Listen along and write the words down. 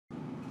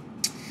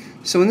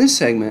So in this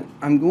segment,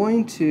 I'm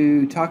going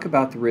to talk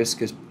about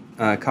the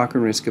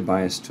Cochrane Risk of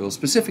Bias tool,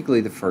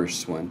 specifically the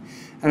first one.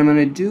 And I'm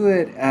going to do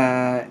it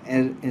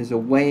as a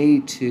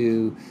way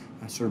to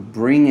sort of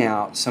bring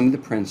out some of the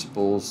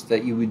principles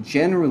that you would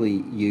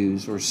generally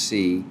use or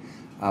see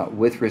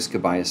with risk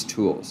of bias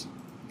tools.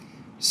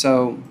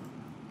 So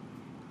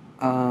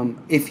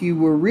if you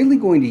were really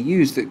going to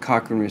use the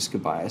Cochrane Risk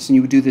of Bias, and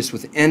you would do this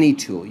with any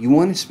tool, you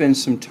want to spend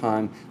some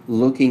time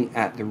looking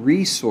at the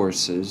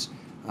resources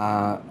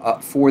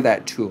for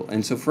that tool.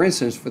 And so, for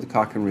instance, for the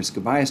Cochrane Risk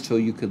of Bias tool,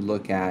 you could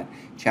look at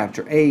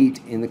Chapter 8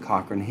 in the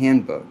Cochrane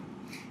Handbook.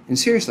 And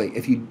seriously,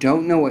 if you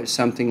don't know what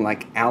something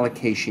like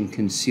allocation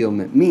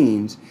concealment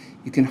means,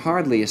 you can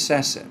hardly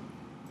assess it.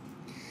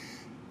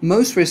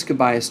 Most risk of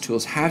bias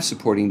tools have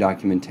supporting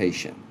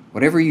documentation.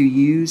 Whatever you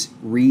use,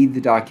 read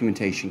the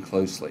documentation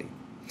closely.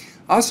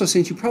 Also,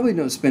 since you probably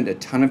don't spend a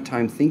ton of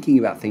time thinking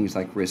about things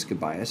like risk of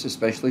bias,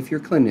 especially if you're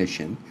a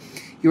clinician,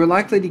 you are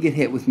likely to get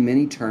hit with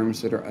many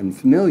terms that are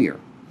unfamiliar.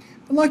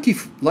 But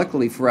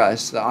luckily for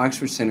us, the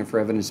Oxford Center for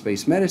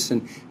Evidence-Based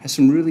Medicine has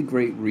some really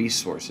great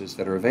resources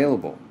that are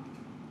available.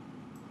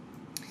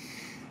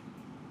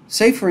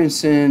 Say, for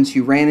instance,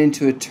 you ran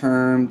into a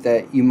term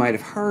that you might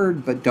have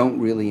heard but don't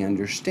really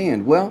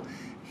understand. Well,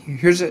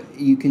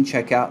 you can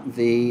check out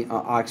the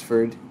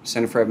Oxford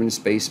Center for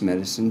Evidence-Based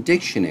Medicine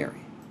dictionary.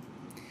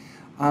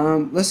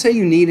 Let's say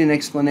you need an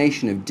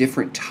explanation of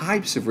different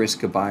types of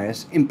risk of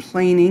bias in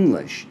plain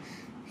English.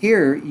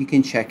 Here you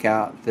can check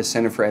out the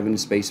Center for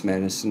Evidence-Based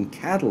Medicine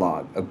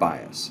catalog of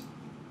bias.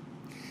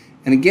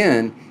 And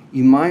again,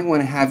 you might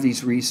want to have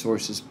these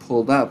resources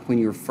pulled up when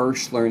you're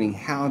first learning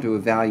how to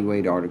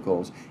evaluate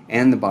articles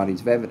and the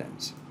bodies of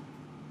evidence.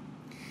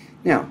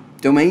 Now,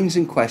 domains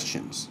and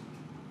questions.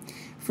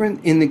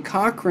 In the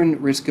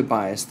Cochrane Risk of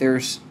Bias,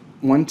 there's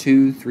 1,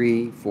 2,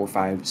 3, 4,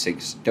 5,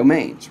 6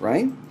 domains,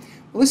 right?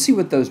 Well, let's see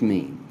what those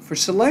mean. For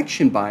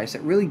selection bias,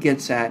 it really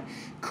gets at,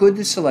 could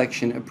the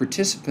selection of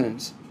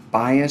participants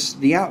bias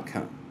the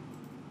outcome?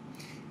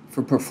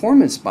 For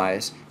performance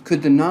bias,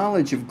 could the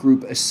knowledge of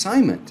group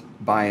assignment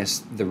bias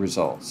the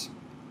results?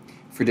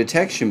 For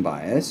detection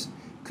bias,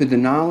 could the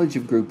knowledge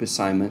of group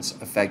assignments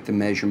affect the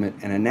measurement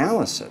and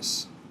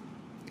analysis?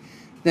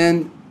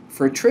 Then,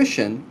 for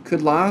attrition,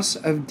 could loss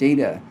of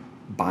data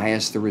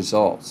bias the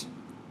results?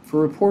 For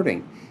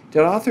reporting,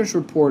 did authors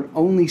report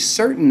only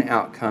certain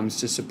outcomes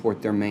to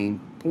support their main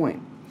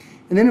point?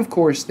 And then, of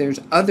course,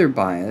 there's other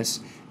bias,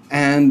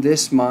 and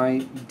this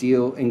might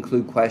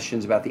include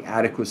questions about the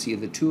adequacy of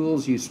the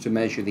tools used to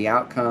measure the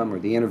outcome or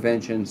the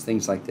interventions,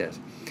 things like this.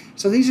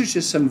 So these are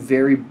just some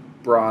very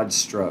broad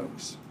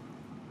strokes.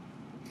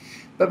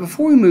 But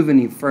before we move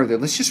any further,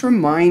 let's just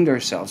remind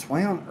ourselves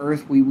why on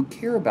earth we would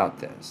care about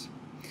this.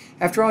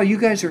 After all, you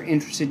guys are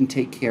interested in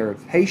taking care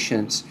of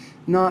patients,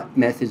 not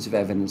methods of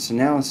evidence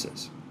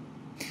analysis.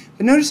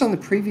 But notice on the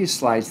previous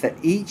slides that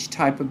each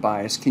type of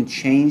bias can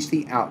change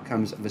the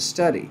outcomes of a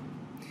study.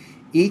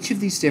 Each of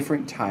these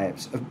different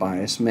types of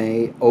bias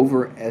may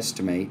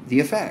overestimate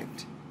the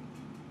effect.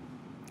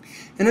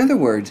 In other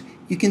words,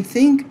 you can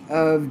think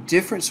of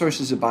different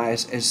sources of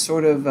bias as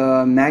sort of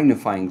a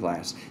magnifying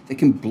glass that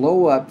can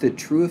blow up the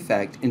true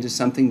effect into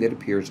something that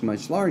appears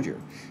much larger.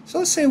 So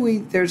let's say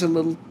there's a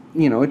little,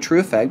 a true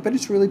effect, but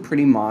it's really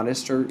pretty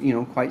modest or,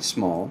 quite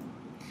small.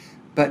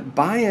 But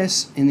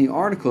bias in the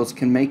articles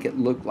can make it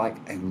look like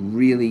a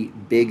really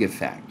big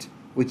effect,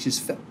 which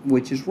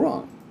is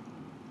wrong.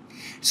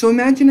 So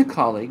imagine a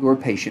colleague or a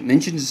patient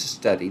mentions a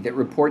study that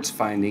reports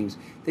findings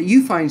that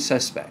you find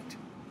suspect,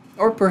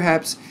 or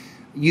perhaps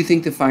you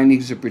think the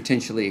findings are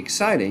potentially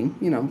exciting,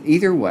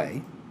 either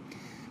way.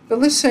 But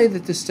let's say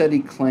that the study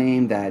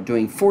claimed that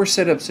doing 4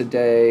 sit-ups a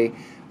day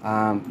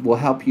will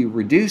help you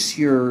reduce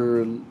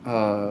your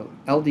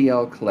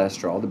LDL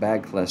cholesterol, the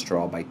bad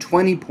cholesterol, by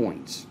 20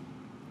 points.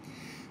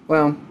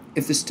 Well,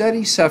 if the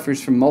study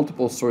suffers from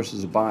multiple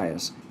sources of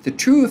bias, the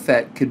true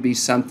effect could be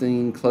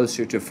something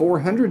closer to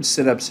 400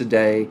 sit-ups a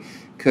day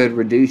could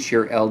reduce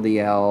your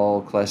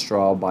LDL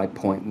cholesterol by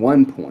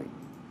 0.1 point.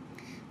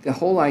 The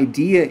whole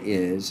idea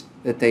is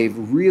that they've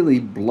really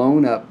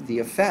blown up the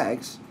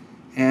effects,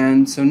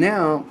 and so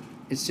now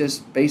it's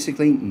just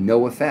basically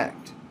no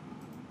effect.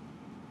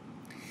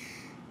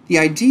 The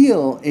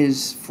ideal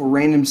is for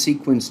random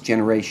sequence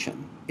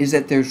generation, is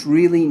that there's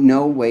really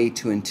no way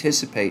to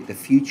anticipate the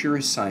future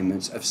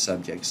assignments of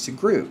subjects to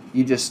group.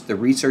 The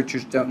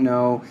researchers don't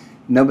know,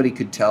 nobody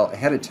could tell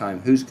ahead of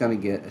time who's going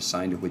to get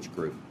assigned to which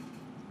group.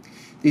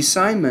 The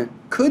assignment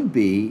could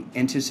be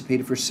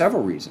anticipated for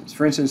several reasons.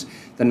 For instance,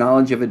 the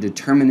knowledge of a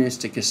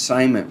deterministic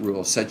assignment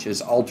rule, such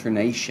as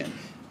alternation.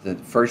 The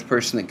first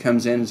person that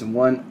comes in is in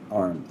one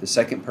arm, the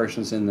second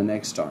person's in the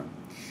next arm.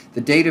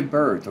 The date of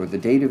birth or the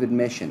date of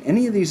admission.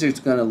 Any of these is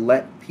going to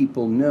let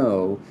people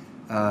know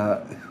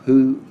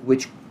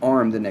which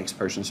arm the next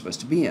person is supposed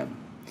to be in.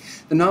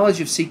 The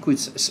knowledge of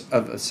sequence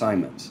of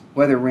assignments,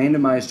 whether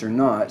randomized or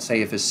not.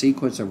 Say if a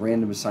sequence of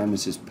random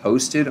assignments is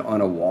posted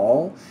on a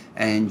wall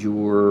and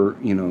you're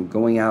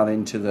going out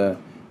into the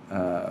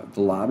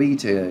lobby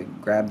to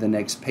grab the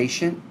next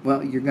patient,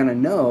 well, you're going to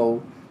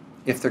know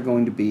if they're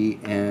going to be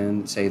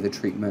in, say, the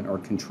treatment or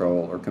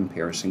control or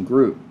comparison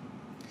group.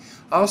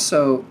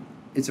 Also,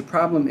 it's a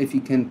problem if you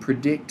can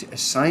predict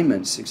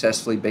assignments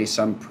successfully based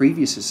on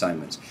previous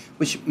assignments,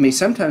 which may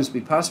sometimes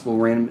be possible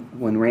when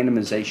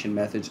randomization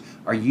methods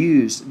are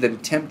used that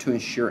attempt to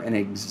ensure an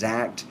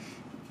exact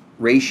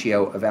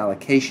ratio of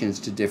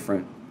allocations to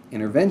different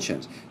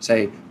interventions.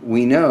 Say,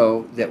 we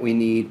know that we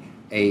need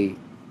a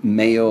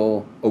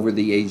male over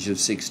the age of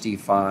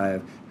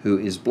 65 who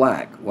is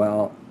black.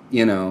 Well,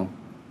 you know,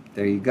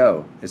 there you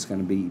go. It's going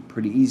to be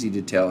pretty easy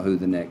to tell who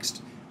the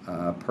next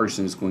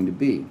person is going to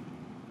be.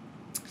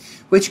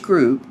 Which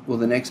group will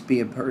the next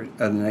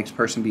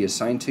person be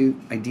assigned to?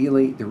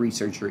 Ideally, the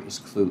researcher is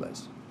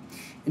clueless.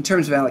 In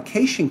terms of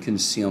allocation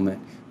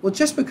concealment, well,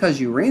 just because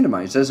you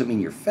randomize doesn't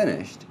mean you're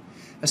finished.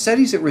 A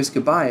study is at risk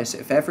of bias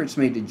if efforts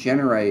made to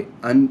generate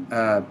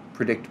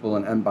unpredictable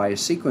and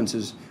unbiased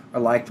sequences are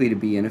likely to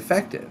be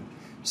ineffective.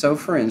 So,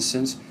 for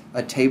instance,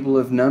 a table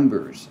of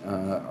numbers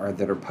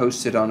that are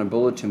posted on a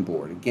bulletin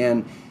board.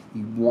 Again,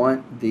 you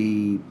want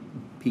the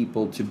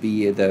people to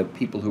be the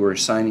people who are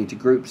assigning to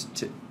groups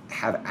to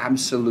have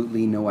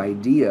absolutely no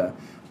idea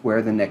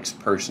where the next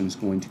person's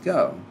going to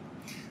go.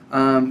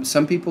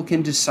 Some people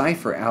can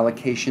decipher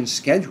allocation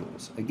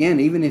schedules. Again,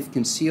 even if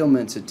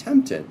concealment's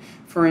attempted.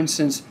 For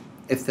instance,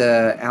 if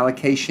the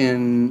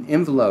allocation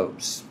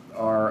envelopes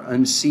are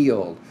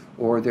unsealed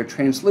or they're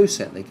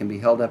translucent, they can be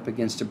held up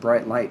against a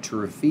bright light to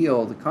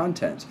reveal the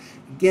contents.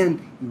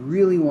 Again, you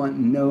really want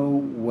no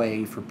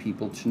way for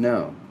people to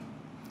know.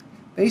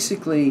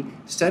 Basically,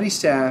 study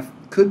staff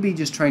could be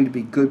just trying to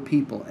be good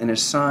people and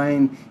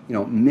assign,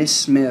 Miss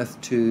Smith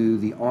to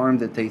the arm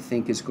that they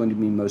think is going to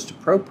be most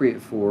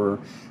appropriate for her,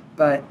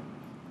 but,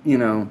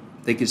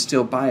 they could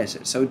still bias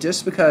it. So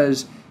just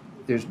because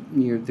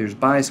there's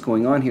bias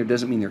going on here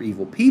doesn't mean they're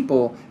evil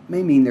people. It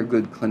may mean they're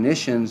good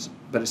clinicians,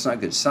 but it's not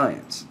good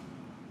science.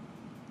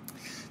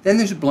 Then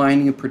there's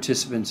blinding of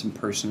participants and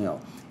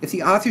personnel. If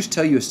the authors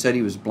tell you a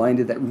study was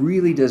blinded, that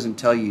really doesn't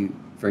tell you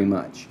very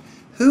much.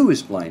 Who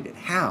was blinded?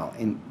 How?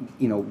 And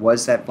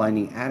was that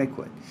blinding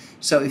adequate?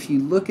 So if you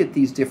look at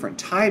these different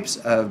types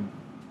of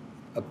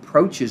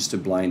approaches to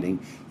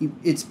blinding,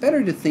 it's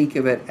better to think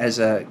of it as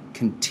a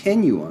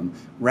continuum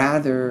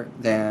rather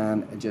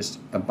than just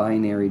a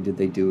binary, did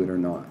they do it or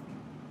not.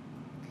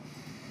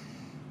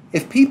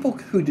 If people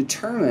who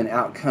determine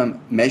outcome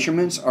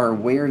measurements are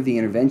aware of the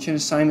intervention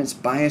assignments,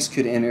 bias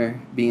could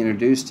be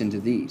introduced into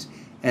these.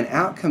 And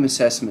outcome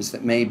assessments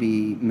that may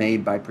be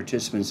made by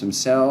participants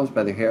themselves,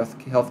 by their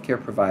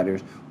healthcare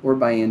providers, or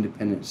by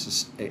independent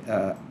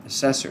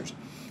assessors.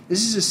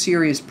 This is a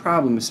serious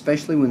problem,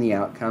 especially when the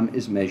outcome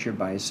is measured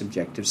by a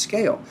subjective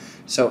scale.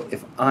 So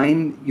if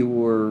I'm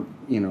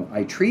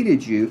I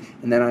treated you,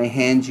 and then I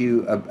hand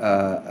you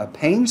a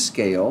pain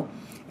scale,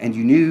 and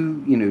you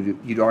knew,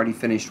 you'd already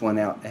finished one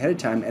out ahead of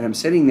time, and I'm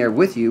sitting there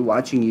with you,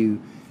 watching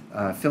you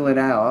fill it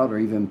out, or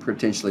even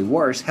potentially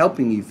worse,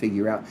 helping you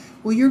figure out,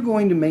 well, you're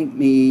going to make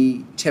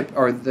me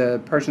or the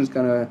person's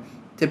going to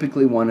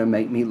typically want to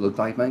make me look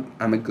like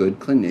I'm a good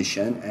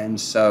clinician, and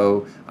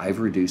so I've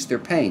reduced their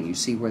pain. You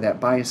see where that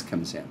bias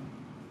comes in.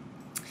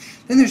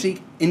 Then there's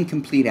the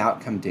incomplete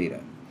outcome data.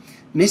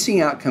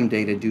 Missing outcome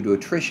data due to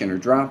attrition or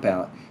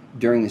dropout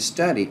during the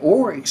study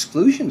or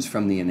exclusions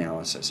from the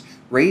analysis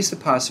raise the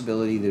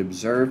possibility that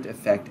observed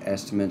effect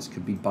estimates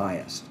could be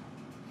biased.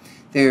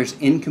 There's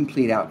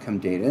incomplete outcome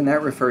data, and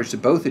that refers to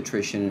both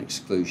attrition and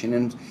exclusion.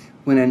 And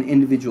when an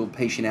individual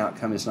patient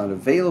outcome is not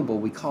available,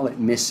 we call it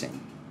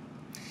missing.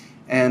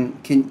 And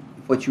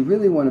what you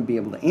really want to be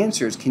able to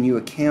answer is, can you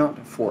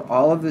account for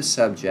all of the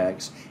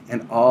subjects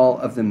and all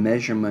of the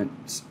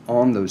measurements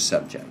on those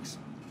subjects?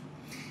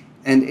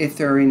 And if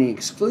there are any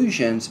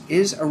exclusions,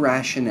 is a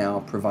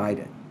rationale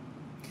provided?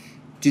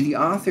 Do the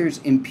authors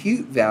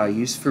impute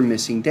values for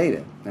missing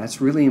data? That's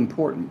really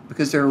important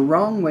because there are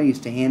wrong ways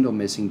to handle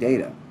missing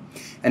data.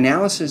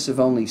 Analysis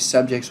of only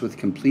subjects with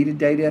completed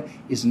data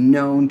is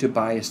known to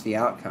bias the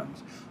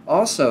outcomes.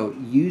 Also,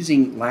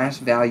 using last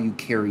value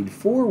carried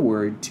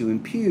forward to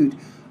impute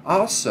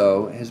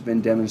also has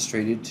been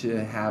demonstrated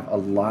to have a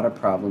lot of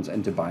problems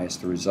and to bias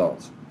the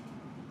results.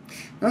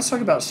 Now let's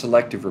talk about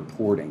selective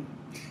reporting.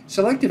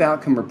 Selective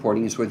outcome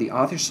reporting is where the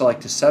authors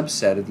select a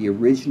subset of the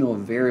original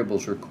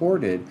variables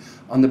recorded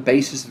on the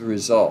basis of the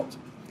result.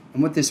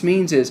 And what this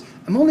means is,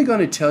 I'm only going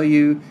to tell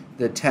you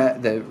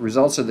the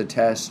results of the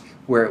test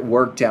where it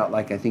worked out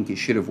like I think it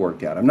should have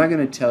worked out. I'm not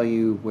going to tell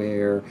you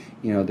where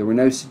there were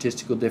no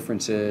statistical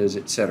differences,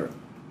 etc.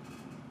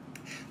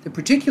 The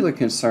particular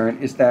concern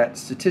is that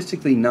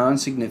statistically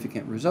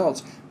non-significant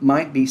results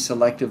might be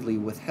selectively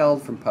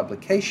withheld from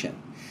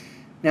publication.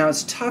 Now,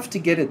 it's tough to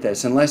get at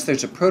this unless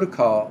there's a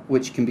protocol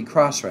which can be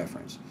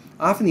cross-referenced.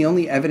 Often the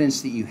only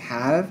evidence that you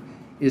have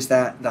is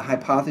that the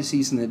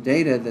hypotheses and the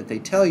data that they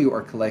tell you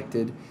are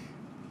collected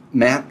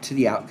map to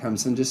the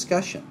outcomes in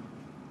discussion.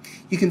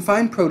 You can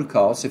find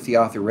protocols if the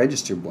author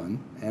registered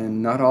one,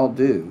 and not all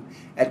do,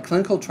 at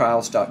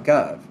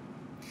clinicaltrials.gov.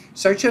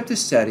 Search up the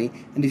study,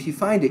 and if you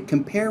find it,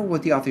 compare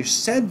what the author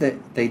said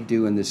that they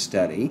do in this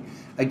study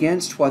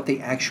against what they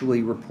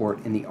actually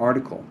report in the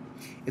article.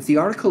 If the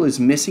article is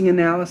missing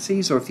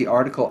analyses or if the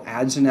article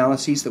adds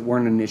analyses that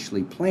weren't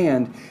initially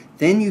planned,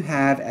 then you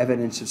have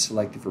evidence of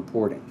selective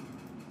reporting.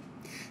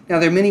 Now,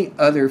 there are many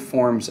other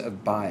forms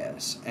of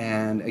bias,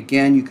 and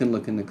again, you can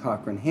look in the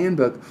Cochrane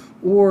Handbook,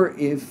 or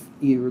if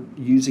you're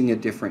using a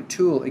different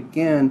tool,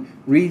 again,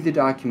 read the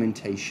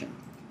documentation.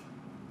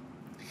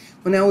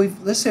 Well, now,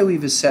 let's say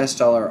we've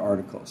assessed all our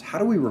articles. How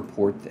do we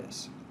report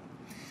this?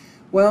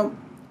 Well,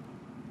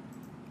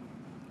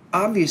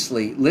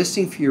 obviously,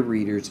 listing for your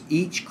readers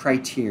each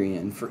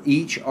criterion for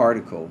each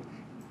article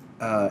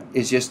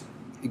is just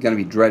going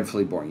to be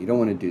dreadfully boring. You don't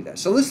want to do that.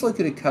 So let's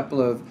look at a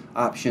couple of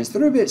options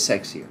that are a bit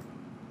sexier.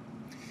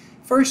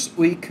 First,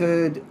 we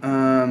could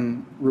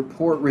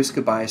report risk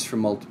of bias from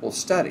multiple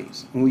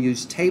studies, and we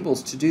use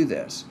tables to do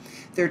this.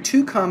 There are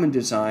two common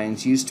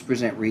designs used to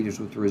present readers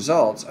with the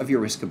results of your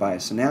risk of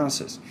bias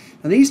analysis.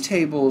 Now, these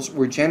tables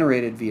were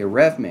generated via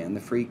RevMan,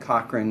 the free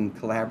Cochrane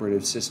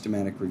Collaborative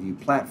Systematic Review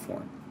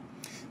platform.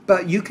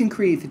 But you can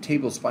create the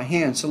tables by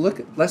hand, so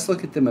let's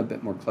look at them a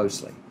bit more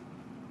closely.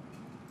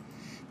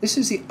 This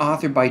is the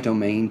author by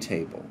domain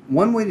table.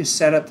 One way to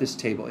set up this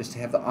table is to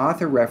have the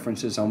author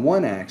references on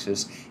one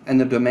axis and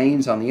the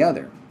domains on the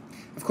other.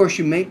 Of course,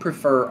 you may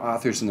prefer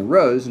authors in the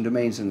rows and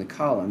domains in the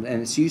column,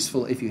 and it's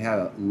useful if you have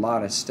a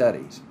lot of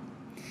studies.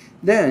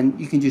 Then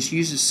you can just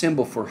use a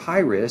symbol for high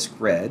risk,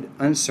 red,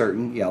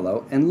 uncertain,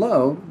 yellow, and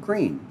low,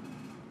 green.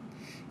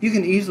 You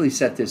can easily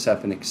set this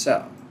up in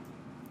Excel.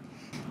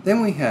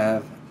 Then we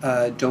have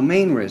a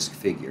domain risk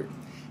figure.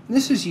 And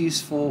this is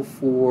useful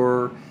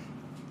for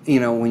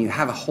when you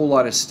have a whole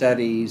lot of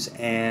studies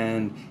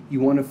and you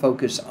want to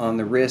focus on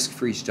the risk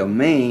for each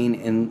domain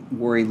and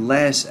worry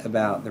less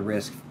about the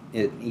risk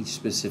in each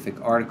specific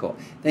article.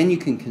 Then you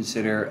can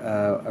consider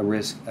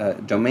a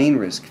domain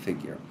risk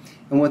figure.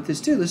 And what this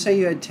do, let's say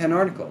you had 10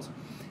 articles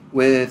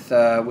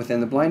within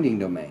the blinding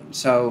domain.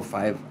 So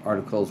 5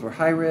 articles were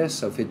high risk,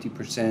 so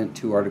 50%,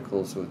 2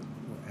 articles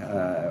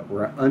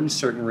were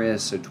uncertain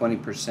risk, so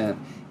 20%,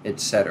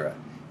 etc.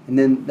 And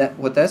then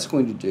what that's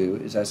going to do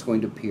is that's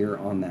going to appear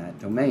on that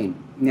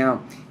domain.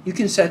 Now, you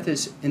can set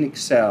this in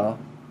Excel,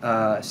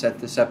 but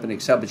you're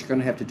going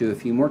to have to do a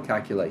few more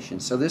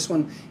calculations. So this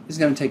one is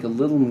going to take a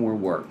little more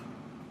work.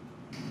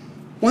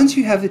 Once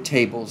you have the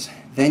tables,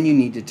 then you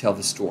need to tell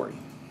the story.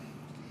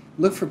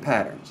 Look for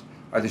patterns.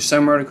 Are there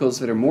some articles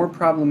that are more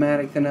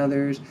problematic than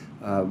others?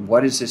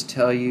 What does this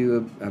tell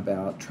you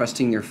about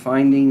trusting their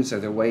findings? Are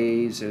there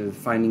ways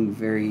of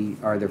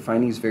are their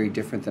findings very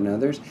different than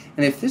others?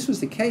 And if this was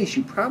the case,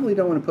 you probably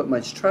don't want to put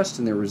much trust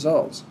in their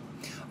results.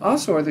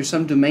 Also, are there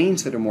some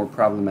domains that are more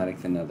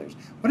problematic than others?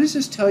 What does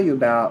this tell you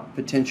about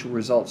potential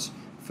results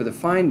for the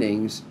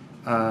findings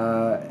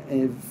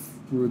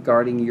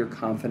regarding your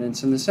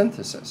confidence in the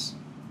synthesis?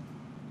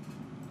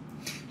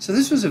 So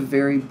this was a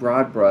very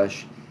broad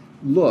brush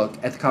look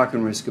at the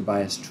Cochrane Risk of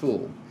Bias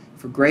tool.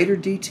 For greater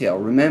detail,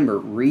 remember,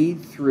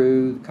 read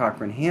through the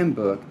Cochrane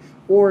Handbook,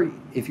 or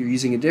if you're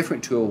using a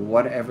different tool,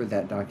 whatever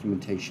that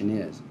documentation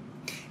is.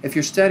 If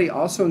your study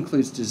also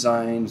includes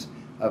designs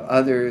of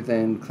other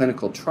than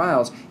clinical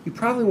trials, you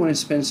probably want to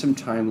spend some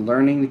time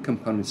learning the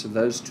components of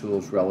those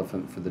tools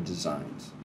relevant for the designs.